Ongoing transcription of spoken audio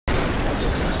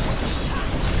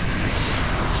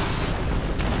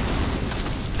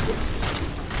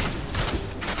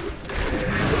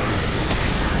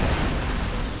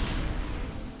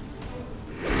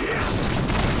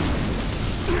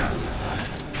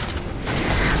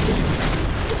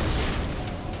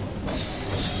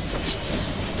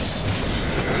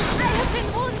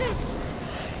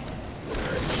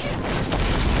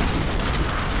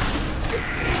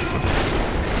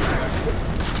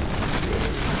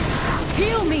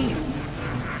Heal me!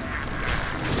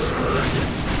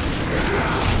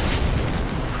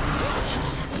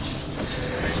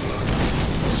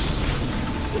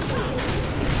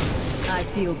 I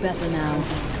feel better now.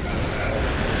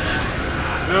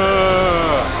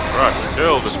 Rush,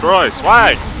 kill, destroy,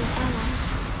 swag!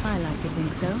 I like to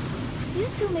think so. You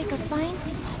two make a fine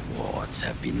team. Wards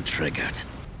have been triggered.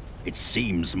 It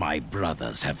seems my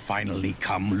brothers have finally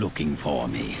come looking for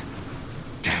me.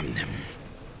 Damn them.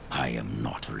 I am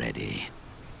not ready.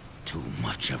 Too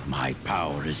much of my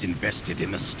power is invested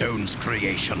in the stone's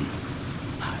creation.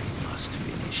 I must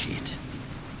finish it.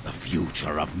 The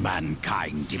future of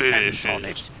mankind depends on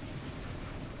it.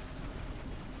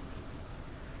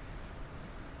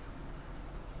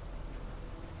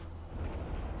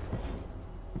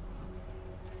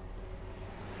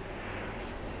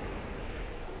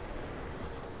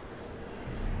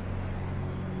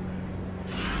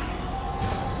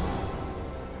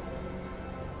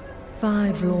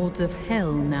 5 lords of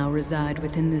hell now reside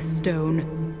within this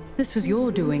stone. This was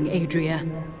your doing, Adria.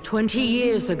 20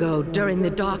 years ago, during the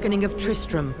darkening of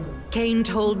Tristram, Cain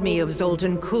told me of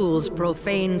Zoltan Kuhl's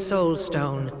profane soul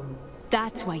stone.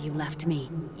 That's why you left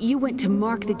me. You went to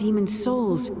mark the demon's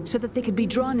souls, so that they could be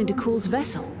drawn into Kuhl's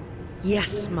vessel.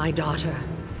 Yes, my daughter.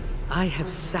 I have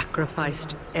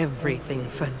sacrificed everything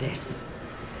for this.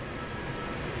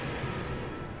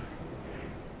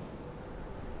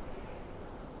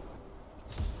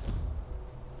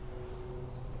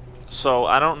 So,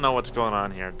 I don't know what's going on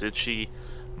here. Did she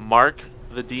mark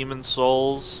the demon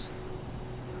souls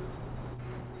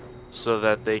so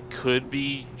that they could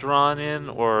be drawn in,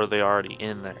 or are they already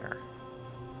in there?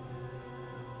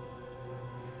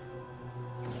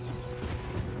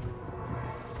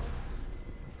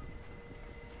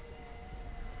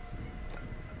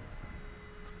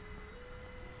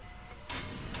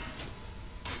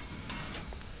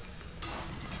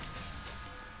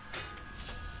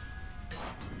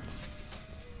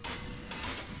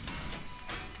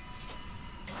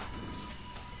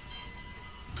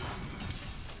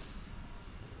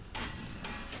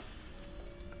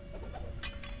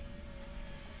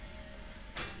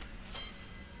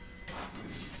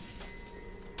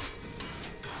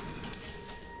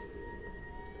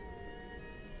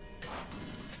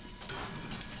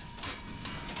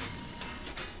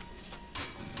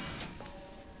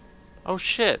 Oh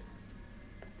shit.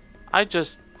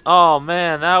 Oh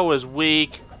man, that was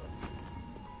weak.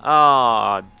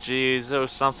 Oh jeez, there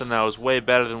was something that was way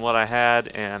better than what I had,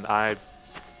 and I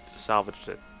salvaged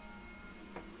it.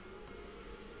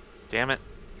 Damn it.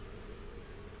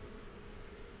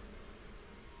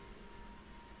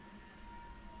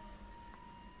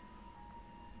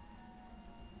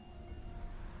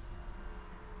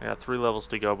 I got 3 levels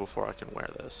to go before I can wear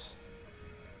this.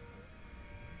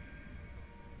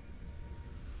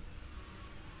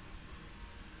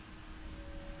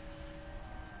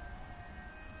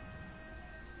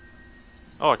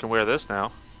 Oh, I can wear this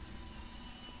now.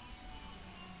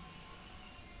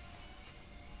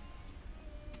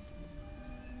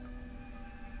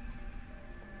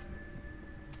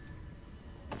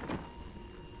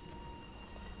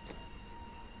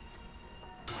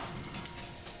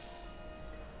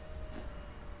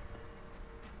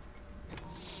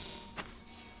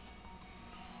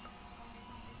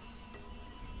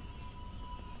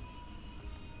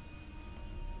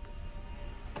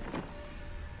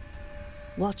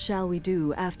 What shall we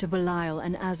do after Belial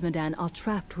and Azmodan are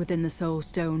trapped within the Soul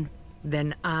Stone?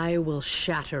 Then I will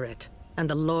shatter it, and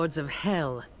the Lords of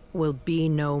Hell will be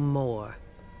no more.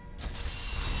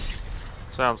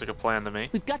 Sounds like a plan to me.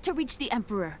 We've got to reach the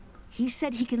Emperor. He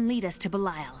said he can lead us to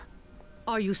Belial.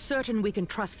 Are you certain we can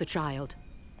trust the child?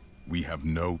 We have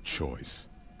no choice.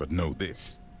 But know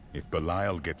this, if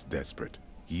Belial gets desperate,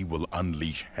 he will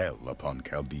unleash hell upon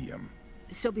Chaldeum.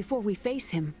 So before we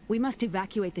face him, we must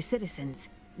evacuate the citizens.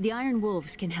 The Iron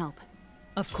Wolves can help.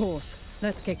 Of course.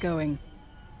 Let's get going.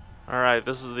 Alright,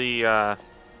 this is the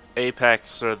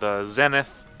apex, or the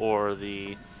zenith, or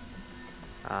the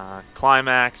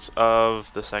climax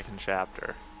of the 2nd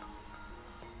chapter.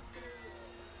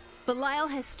 Belial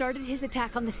has started his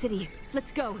attack on the city.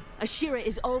 Let's go. Ashira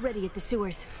is already at the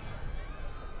sewers.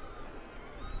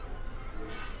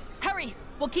 Hurry!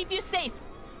 We'll keep you safe!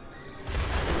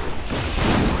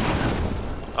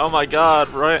 Oh my god,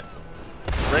 right?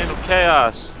 Reign of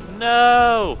Chaos.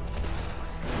 No!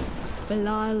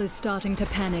 Belial is starting to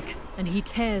panic, and he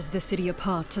tears the city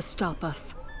apart to stop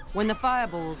us. When the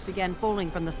fireballs began falling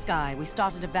from the sky, we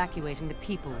started evacuating the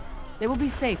people. They will be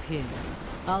safe here.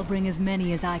 I'll bring as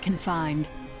many as I can find.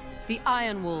 The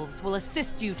Iron Wolves will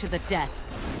assist you to the death.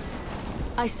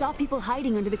 I saw people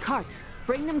hiding under the carts.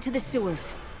 Bring them to the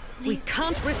sewers. We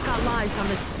can't risk our lives on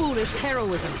this foolish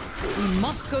heroism. We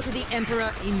must go to the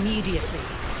Emperor immediately.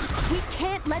 We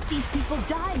can't let these people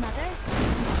die, Mother.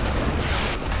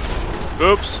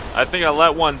 Oops, I think I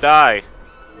let one die.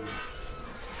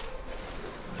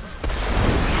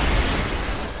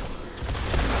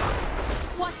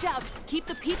 Watch out! Keep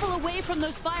the people away from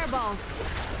those fireballs.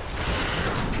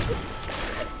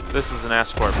 This is an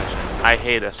escort mission. I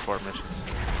hate escort missions.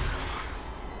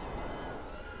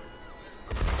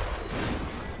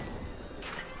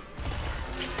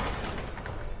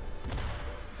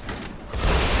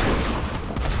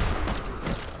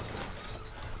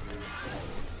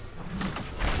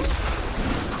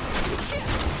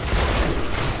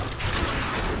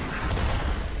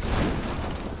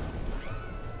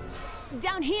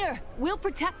 Down here! We'll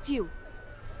protect you!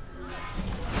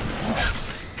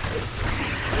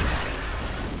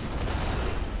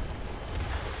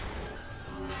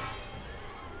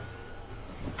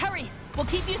 Hurry! We'll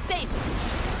keep you safe!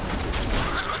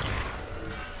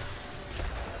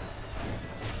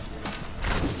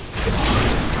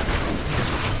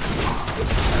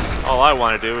 All I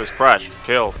want to do is crush,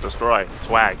 kill, destroy,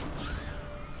 swag.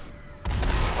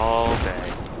 All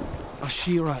day.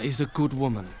 Ashira is a good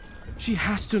woman. She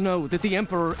has to know that the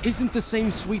Emperor isn't the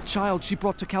same sweet child she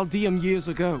brought to Caldeum years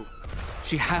ago.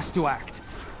 She has to act.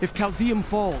 If Caldeum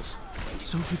falls,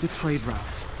 so do the trade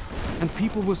routes. And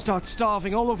people will start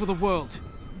starving all over the world.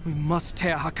 We must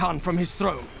tear Hakan from his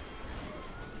throne.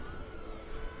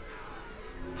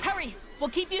 Hurry! We'll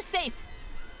keep you safe!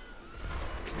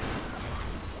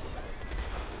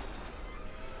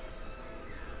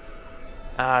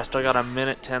 I still got a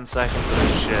minute, 10 seconds of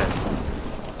this shit.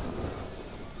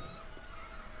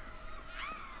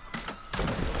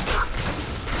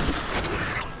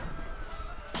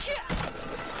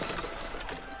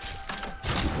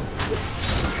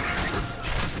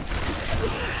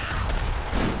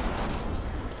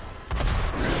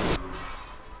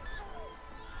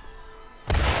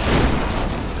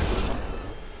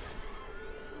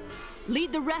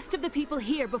 Lead the rest of the people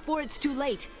here before it's too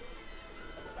late.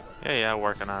 Yeah,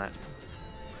 working on it.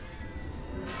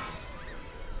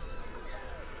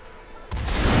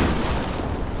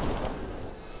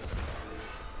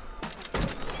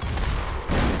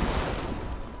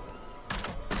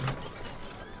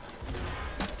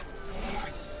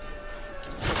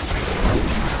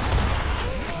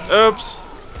 Oops.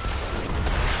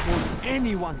 Won't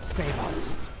anyone save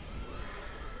us?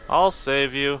 I'll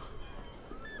save you.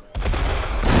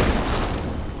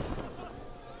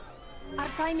 Our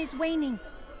time is waning.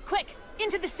 Quick!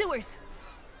 Into the sewers!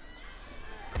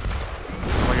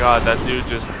 Oh my god, that dude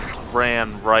just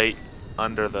ran right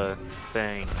under the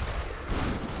thing.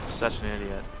 Such an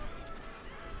idiot.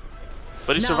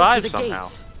 But he Now survived to the somehow.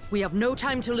 gates. We have no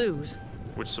time to lose.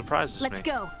 Which surprises me. Let's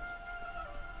go!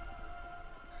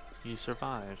 He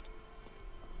survived.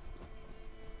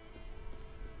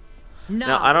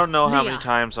 Now, I don't know how many Leah,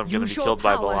 times I'm going to be use your killed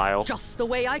by power Belial. just the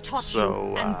way I taught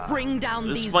So, you, and bring down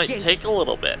this these might gates. take a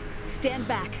little bit. Stand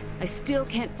back. I still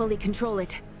can't fully control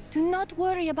it. Do not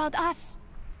worry about us.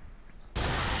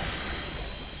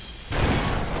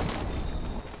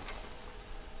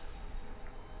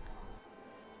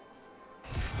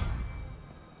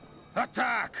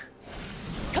 Attack!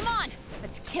 Come on!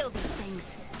 Let's kill these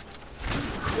things.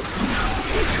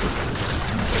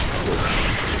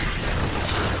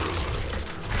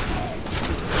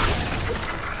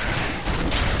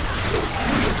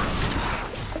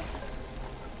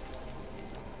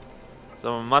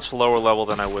 So I'm a much lower level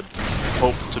than I would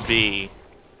hope to be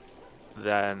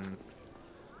than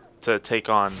to take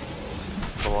on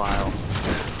Belial.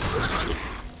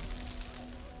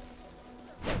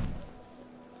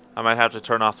 I might have to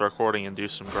turn off the recording and do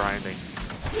some grinding.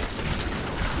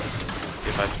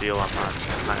 If I feel I'm not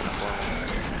high enough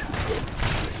level.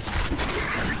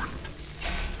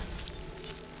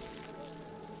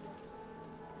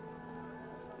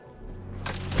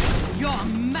 Your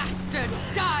master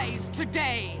dies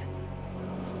today!